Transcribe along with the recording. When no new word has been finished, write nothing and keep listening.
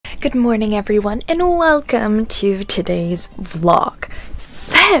Good morning everyone and welcome to today's vlog.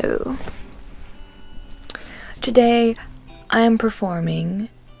 So, today I am performing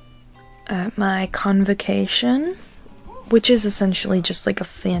at my convocation, which is essentially just like a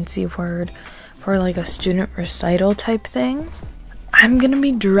fancy word for like a student recital type thing. I'm gonna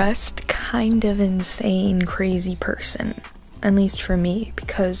be dressed kind of insane, crazy person. At least for me,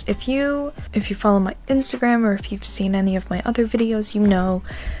 because if you follow my Instagram or if you've seen any of my other videos, you know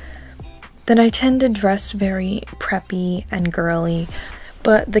that I tend to dress very preppy and girly,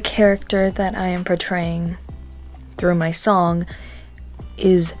 but the character that I am portraying through my song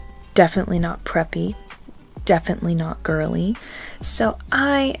is definitely not preppy, definitely not girly, so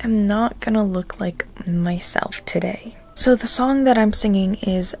I am not gonna look like myself today. So the song that I'm singing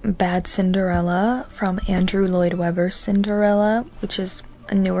is Bad Cinderella from Andrew Lloyd Webber's Cinderella, which is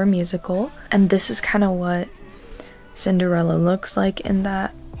a newer musical, and this is kind of what Cinderella looks like in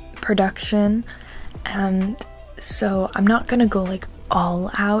that production. And so I'm not gonna go like all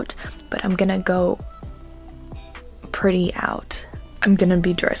out, but I'm gonna go pretty out. I'm gonna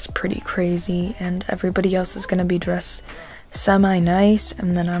be dressed pretty crazy and everybody else is gonna be dressed semi-nice,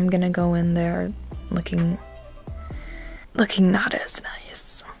 and then I'm gonna go in there looking not as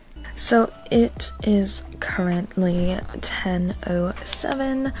nice. So it is currently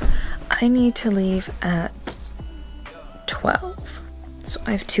 10:07. I need to leave at 12. So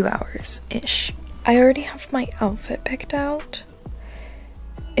I have 2 hours-ish. I already have my outfit picked out.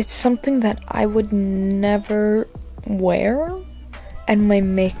 It's something that I would never wear, and my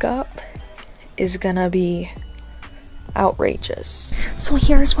makeup is gonna be outrageous. So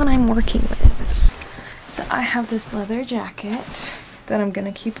here's what I'm working with. So I have this leather jacket that I'm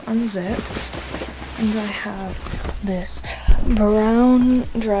gonna keep unzipped, and I have this brown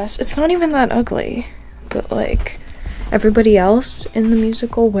dress. It's not even that ugly, but like everybody else in the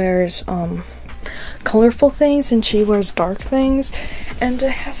musical wears colorful things and she wears dark things, and I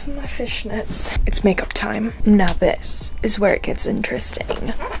have my fishnets. It's makeup time. Now this is where it gets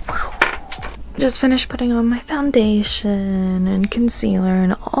interesting. Just finished putting on my foundation and concealer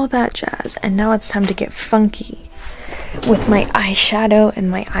and all that jazz, and now it's time to get funky with my eyeshadow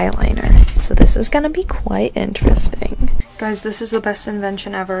and my eyeliner. So this is gonna be quite interesting. Guys, this is the best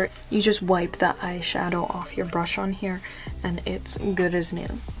invention ever. You just wipe the eyeshadow off your brush on here and it's good as new.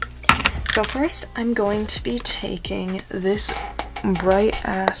 So first I'm going to be taking this bright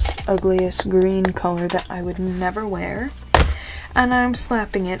ass ugliest green color that I would never wear, and I'm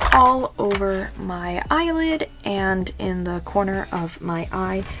slapping it all over my eyelid and in the corner of my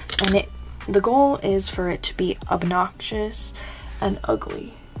eye, and the goal is for it to be obnoxious and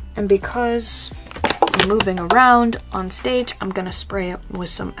ugly. And because I'm moving around on stage, I'm gonna spray it with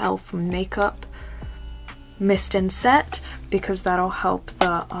some e.l.f. makeup mist and set, because that'll help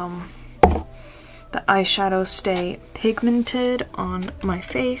the eyeshadow stay pigmented on my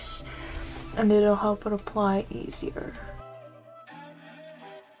face and it'll help it apply easier.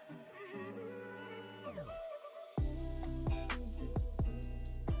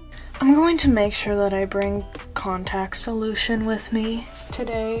 I'm going to make sure that I bring contact solution with me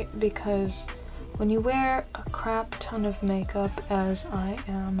today, because when you wear a crap ton of makeup as I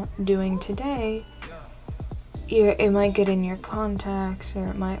am doing today, it might get in your contacts or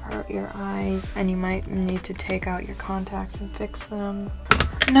it might hurt your eyes and you might need to take out your contacts and fix them.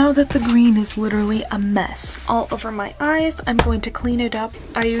 Now that the green is literally a mess all over my eyes, I'm going to clean it up.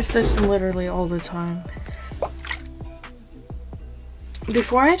 I use this literally all the time.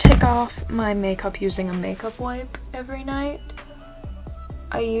 Before I take off my makeup using a makeup wipe every night,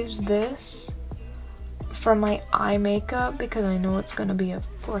 I use this for my eye makeup because I know it's gonna be a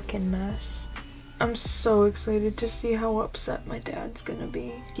freaking mess. I'm so excited to see how upset my dad's gonna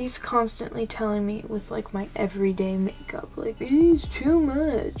be. He's constantly telling me with like my everyday makeup, like, it is too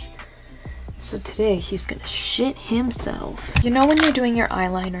much. So today he's gonna shit himself. You know when you're doing your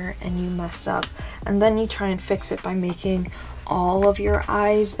eyeliner and you mess up and then you try and fix it by making all of your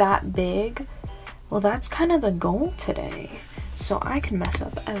eyes that big? Well, that's kind of the goal today. So I can mess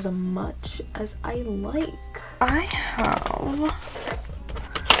up as much as I like. I have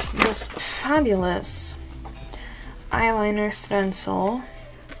this fabulous eyeliner stencil,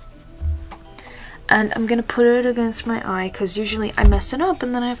 and I'm gonna put it against my eye because usually I mess it up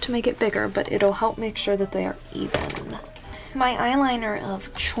and then I have to make it bigger, but it'll help make sure that they are even. My eyeliner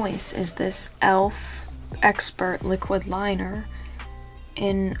of choice is this e.l.f. Expert liquid liner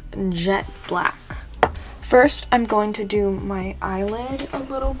in jet black. First, I'm going to do my eyelid a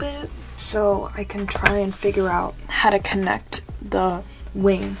little bit so I can try and figure out how to connect the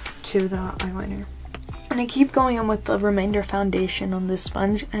wing to the eyeliner. And I keep going in with the remainder foundation on this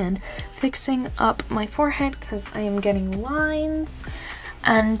sponge and fixing up my forehead because I am getting lines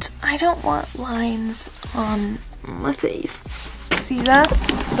and I don't want lines on my face. See,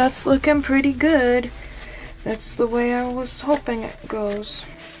 that's looking pretty good. That's the way I was hoping it goes.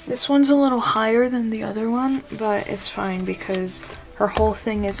 This one's a little higher than the other one, but it's fine because her whole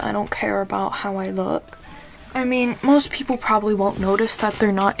thing is I don't care about how I look. I mean, most people probably won't notice that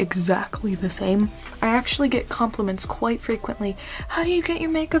they're not exactly the same. I actually get compliments quite frequently. How do you get your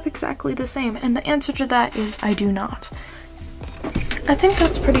makeup exactly the same? And the answer to that is I do not. I think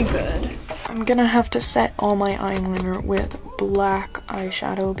that's pretty good. I'm gonna have to set all my eyeliner with black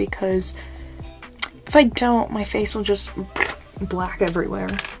eyeshadow because if I don't, my face will just black everywhere.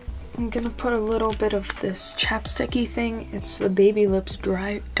 I'm gonna put a little bit of this chapsticky thing. It's the Baby Lips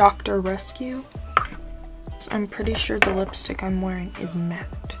Dry Dr. Rescue. I'm pretty sure the lipstick I'm wearing is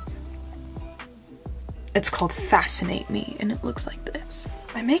matte. It's called Fascinate Me, and it looks like this.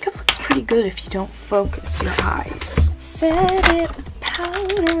 My makeup looks pretty good if you don't focus your eyes. Set it with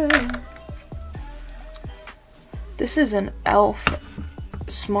powder. This is an e.l.f.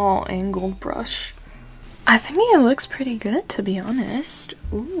 small angled brush. I think it looks pretty good, to be honest.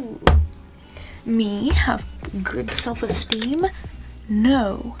 Ooh. Me have good self-esteem?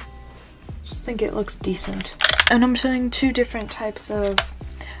 No. Just think it looks decent. And I'm doing two different types of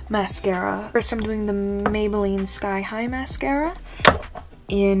mascara. First, I'm doing the Maybelline Sky High mascara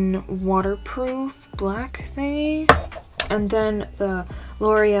in waterproof black thingy, and then the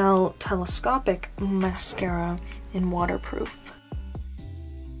L'Oreal Telescopic mascara in waterproof.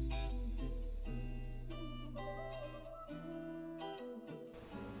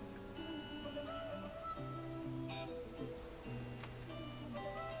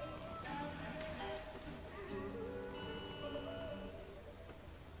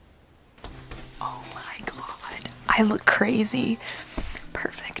 Oh my god, I look crazy.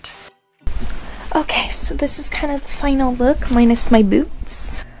 Perfect. Okay, so this is kind of the final look, minus my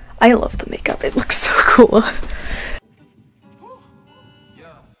boots. I love the makeup, it looks so cool.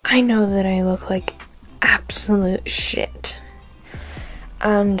 I know that I look like absolute shit.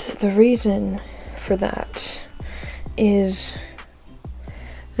 And the reason for that is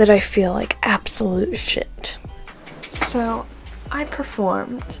that I feel like absolute shit. So, I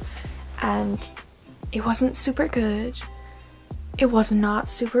performed, and it wasn't super good. It was not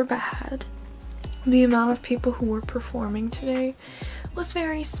super bad. The amount of people who were performing today was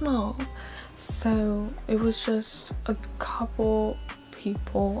very small. So it was just a couple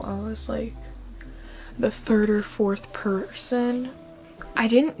people. I was like the third or fourth person. I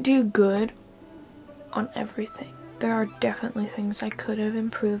didn't do good on everything. There are definitely things I could have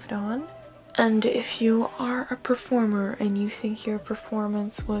improved on. And if you are a performer and you think your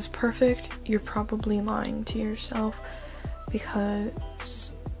performance was perfect, you're probably lying to yourself,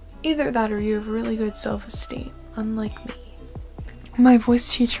 because either that or you have really good self-esteem, unlike me. My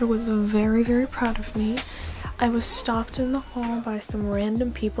voice teacher was very, very proud of me. I was stopped in the hall by some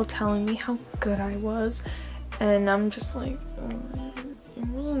random people telling me how good I was, and I'm just like, it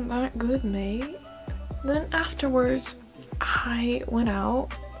wasn't that good, mate. Then afterwards, I went out,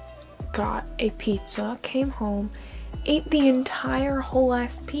 got a pizza, came home, ate the entire whole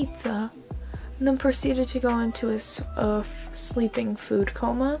ass pizza, and then proceeded to go into a sleeping food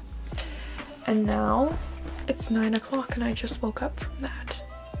coma. And now it's 9 o'clock and I just woke up from that.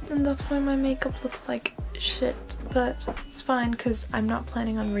 And that's why my makeup looks like shit, but it's fine because I'm not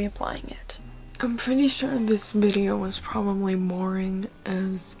planning on reapplying it. I'm pretty sure this video was probably boring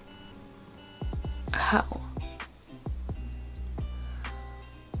as hell.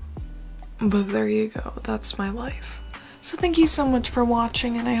 But there you go, that's my life. So thank you so much for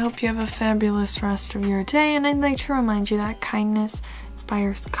watching, and I hope you have a fabulous rest of your day, and I'd like to remind you that kindness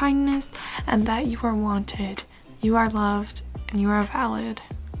inspires kindness, and that you are wanted, you are loved, and you are valid.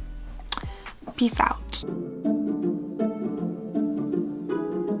 Peace out.